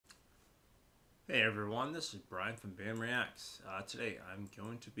Hey everyone, this is Brian from Bam Reacts. Today I'm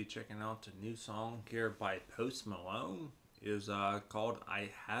going to be checking out a new song here by Post Malone. It is called I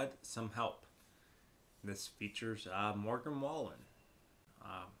Had Some Help. This features Morgan Wallen.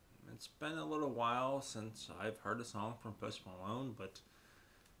 It's been a little while since I've heard a song from Post Malone, but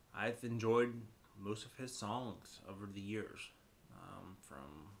I've enjoyed most of his songs over the years.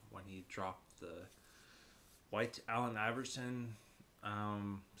 From when he dropped the White Allen Iverson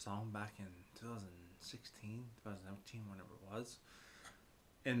song back in 2016, 2017, whenever it was.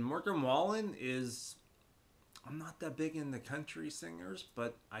 And Morgan Wallen is, I'm not that big in the country singers,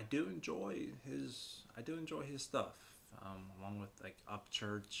 but I do enjoy his stuff. Along with like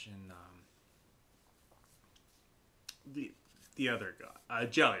Upchurch and the other guy,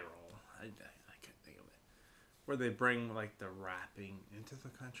 Jelly Roll. I can't think of it. Where they bring like the rapping into the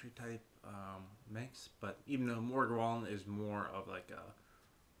country type mix, but even though Morgan Wallen is more of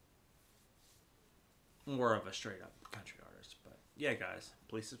a straight up country artist. But yeah, guys,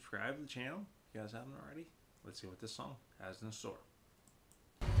 please subscribe to the channel if you guys haven't already. Let's see what this song has in store.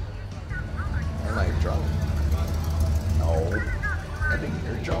 Am I drunk? No, I think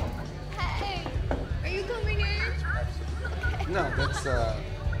you're drunk. Hey, are you coming in? No,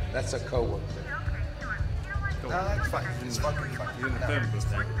 that's a coworker. No, that's fine. It's fucking fine. You're in the phone booth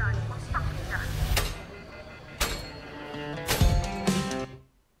there.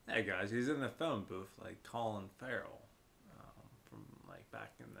 Hey guys, he's in the phone booth like Colin Farrell from like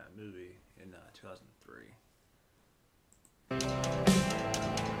back in that movie in 2003.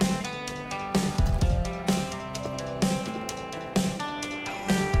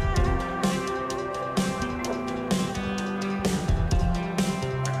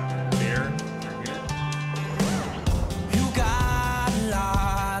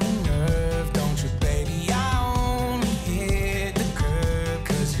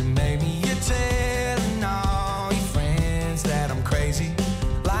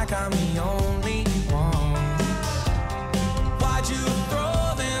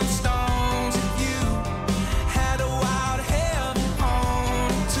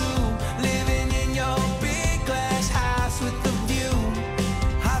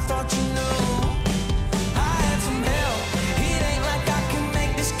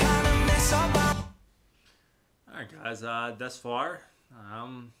 Guys, thus far,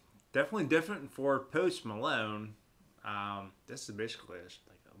 definitely different for Post Malone. This is basically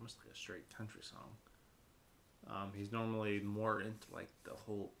almost like a straight country song. He's normally more into like the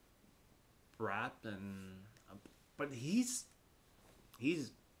whole rap but he's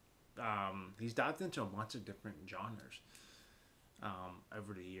dived into a bunch of different genres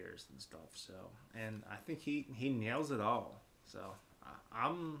over the years and stuff. So, and I think he nails it all. So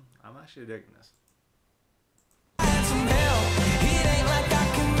I'm actually digging this.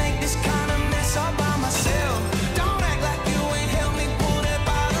 All by myself. Don't act like you ain't helped me pull that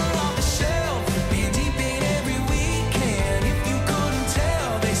bottle off the shelf. Been deep in every weekend. If you couldn't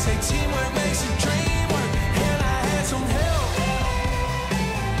tell, they say teamwork makes a dream work, and I had some help.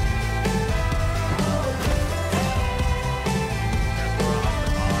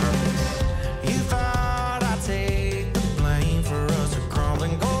 You thought I'd take the blame for us to crumble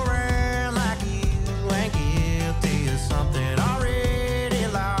and go around like you ain't guilty of something already.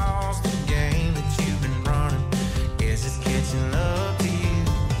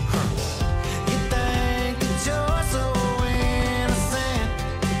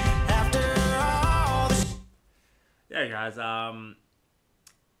 Yeah, guys, I'm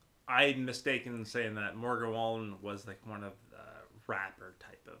mistaken in saying that Morgan Wallen was like one of the rapper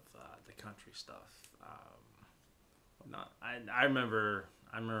type of the country stuff. I remember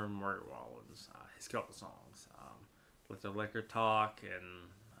Morgan Wallen's his couple songs with the Liquor Talk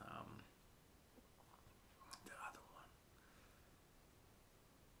and the other one.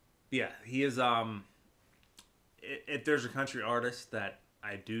 Yeah, he is. If there's a country artist that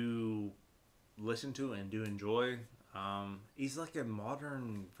I do listen to and do enjoy, he's like a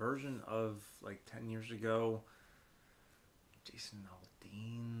modern version of like 10 years ago Jason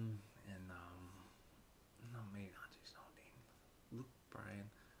Aldean and no, maybe not Jason Aldean, Luke Bryan.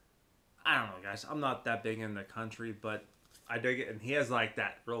 I don't know, guys, I'm not that big in the country, but I dig it. And he has like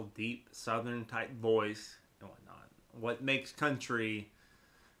that real deep southern type voice and whatnot, what makes country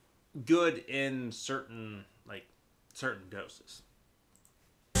good in certain doses.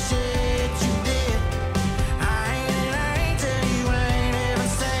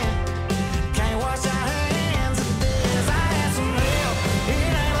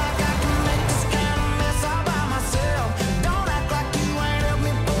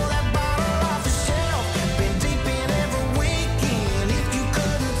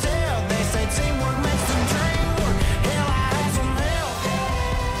 Team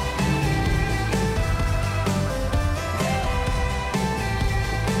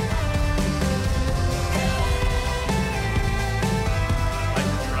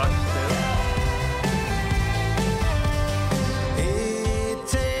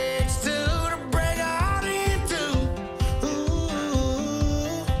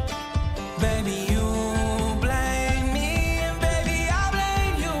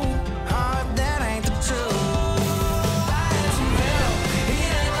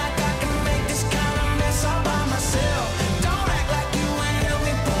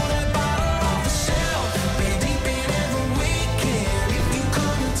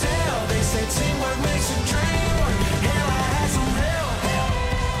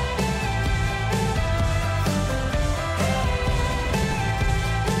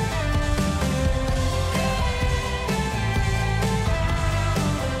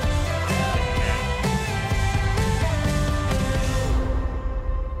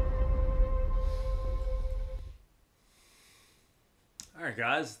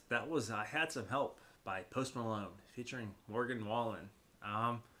Alright guys, that was I Had Some Help by Post Malone featuring Morgan Wallen.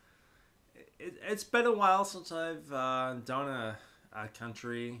 It's been a while since I've done a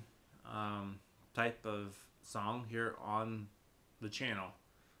country type of song here on the channel.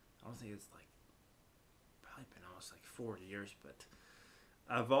 I don't think it's like, probably been almost like 4 years, but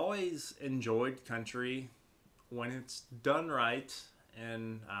I've always enjoyed country when it's done right,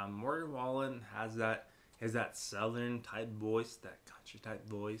 and Morgan Wallen has that southern type voice, that country type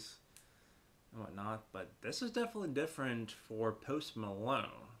voice and whatnot. But this is definitely different for Post Malone.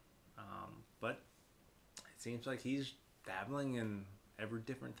 But it seems like he's dabbling in every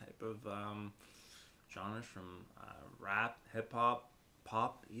different type of genres, from rap, hip hop,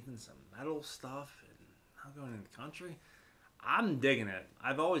 pop, even some metal stuff, and now going into country. I'm digging it.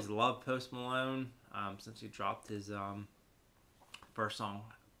 I've always loved Post Malone since he dropped his first song,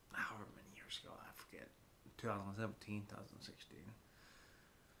 however many years ago, I forget, 2017, 2016.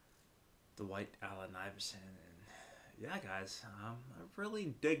 The White Allen Iverson. And yeah, guys, I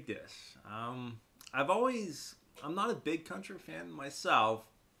really dig this. I'm not a big country fan myself,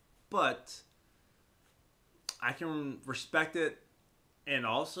 but I can respect it, and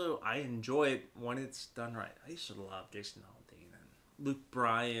also I enjoy it when it's done right. I used to love Jason Aldean and Luke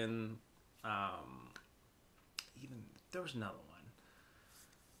Bryan. Even there was another one.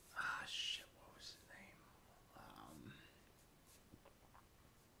 Shit, what was his name?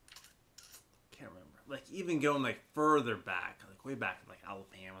 Can't remember. Like, even going like further back, like way back in like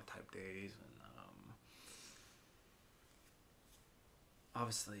Alabama type days, and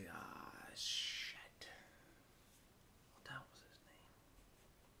obviously, shit. What the hell was his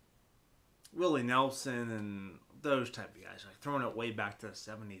name? Willie Nelson and those type of guys, like throwing it way back to the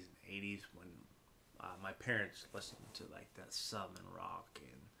 70s and 80s when my parents listened to like that southern rock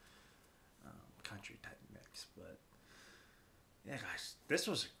and country type mix. But yeah, guys, this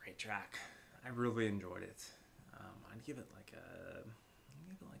was a great track. I really enjoyed it. I'd give it like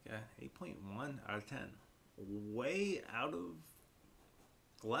a 8.1 out of 10. Way out of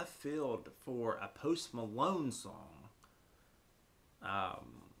left field for a Post Malone song.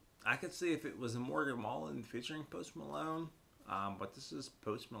 I could see if it was a Morgan Wallen featuring Post Malone, but this is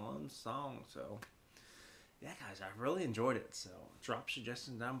Post Malone's song, so yeah, guys, I really enjoyed it. So drop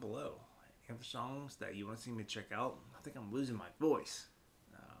suggestions down below. Any other songs that you want to see me check out? I think I'm losing my voice.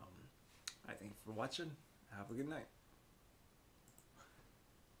 I thank you for watching. Have a good night.